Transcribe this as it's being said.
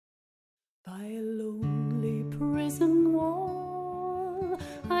By a lonely prison wall,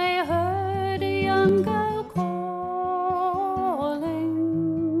 I heard a young girl calling,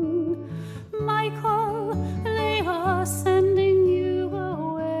 "Michael, they are sending you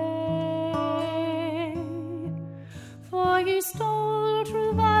away, for you stole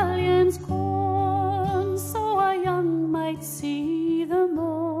Trevelyan's corn, so a young might see the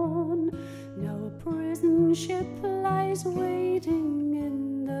morn. Now a prison ship lies waiting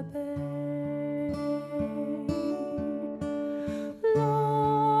in the bay.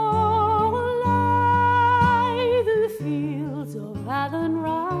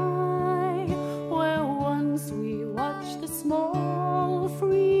 Athenry, where once we watched the small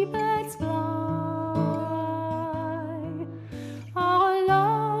free birds fly. Our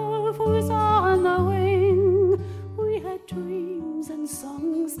love was on the wing, we had dreams and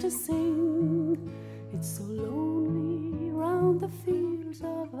songs to sing. It's so lonely round the fields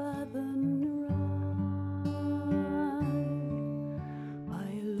of Athenry. By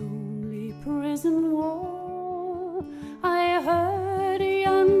a lonely prison wall, I heard a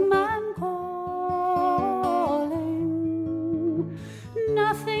young man calling,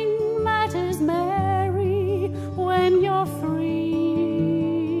 "Nothing matters, Mary, when you're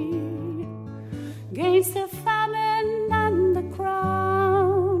free. 'Gainst the famine and the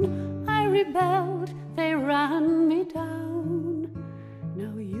crown, I rebelled, they ran me down.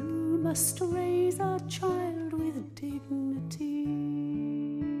 Now you must raise our child with dignity."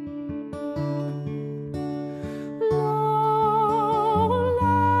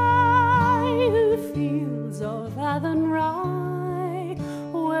 Athenry,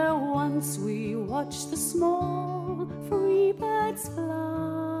 where once we watched the small free birds fly.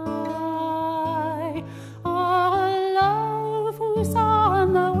 Our love was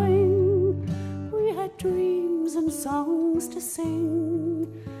on the wing, we had dreams and songs to sing.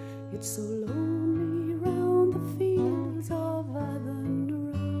 It's so lonely round the fields of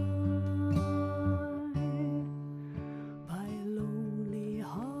Athenry. By a lonely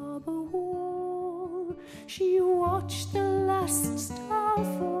harbour wall, she watched the last star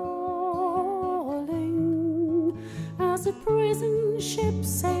falling, as a prison ship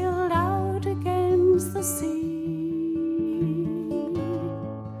sailed out against the sea.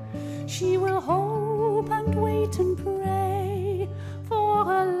 She will hope and wait and pray for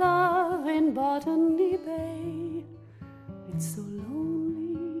her love in Botany Bay. It's so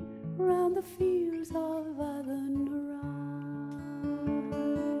lonely round the fields of Athenry.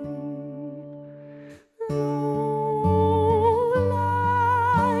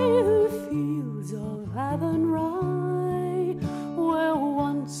 Athenry, where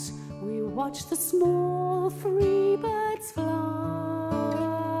once we watched the small free birds fly.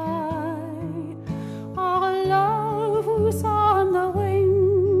 Our love was on the wing,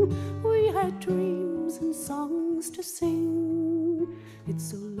 we had dreams and songs to sing. It's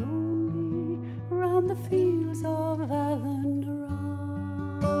so lonely round the fields of Athenry.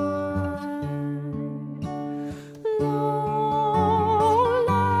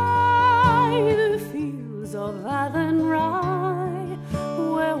 Athenry,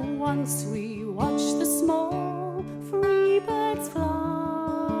 where once we watched the small free birds fly.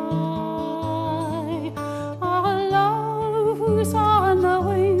 Our love was